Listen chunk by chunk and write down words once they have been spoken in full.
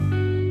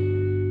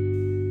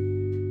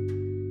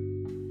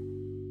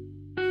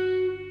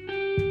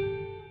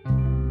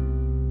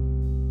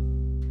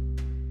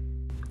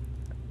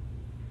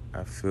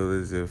feel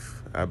as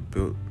if I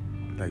built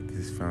like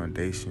this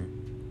foundation,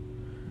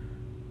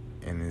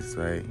 and it's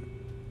like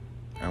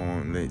I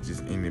won't let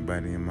just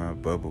anybody in my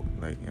bubble,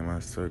 like in my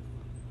circle.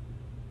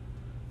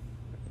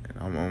 And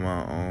I'm on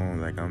my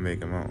own, like I'm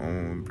making my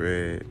own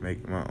bread,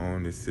 making my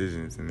own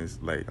decisions, and it's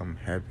like I'm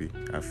happy.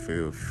 I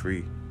feel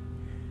free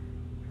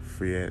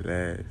at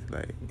last,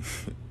 like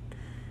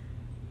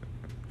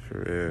for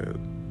real.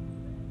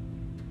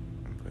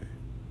 But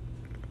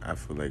I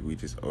feel like we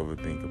just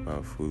overthink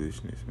about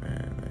foolishness,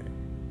 man. Like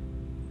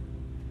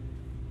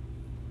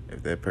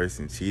if that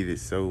person cheated,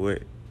 so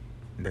what?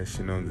 That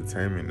shit don't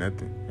determine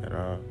nothing at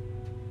all.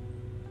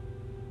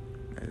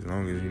 As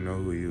long as you know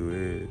who you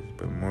is.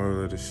 But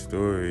moral of the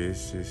story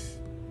is just,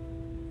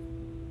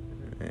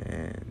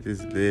 man,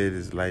 just live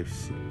this life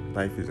shit.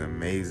 Life is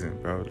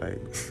amazing, bro.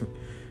 Like,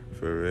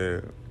 for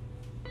real.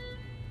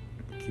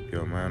 Keep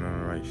your mind on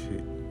the right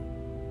shit.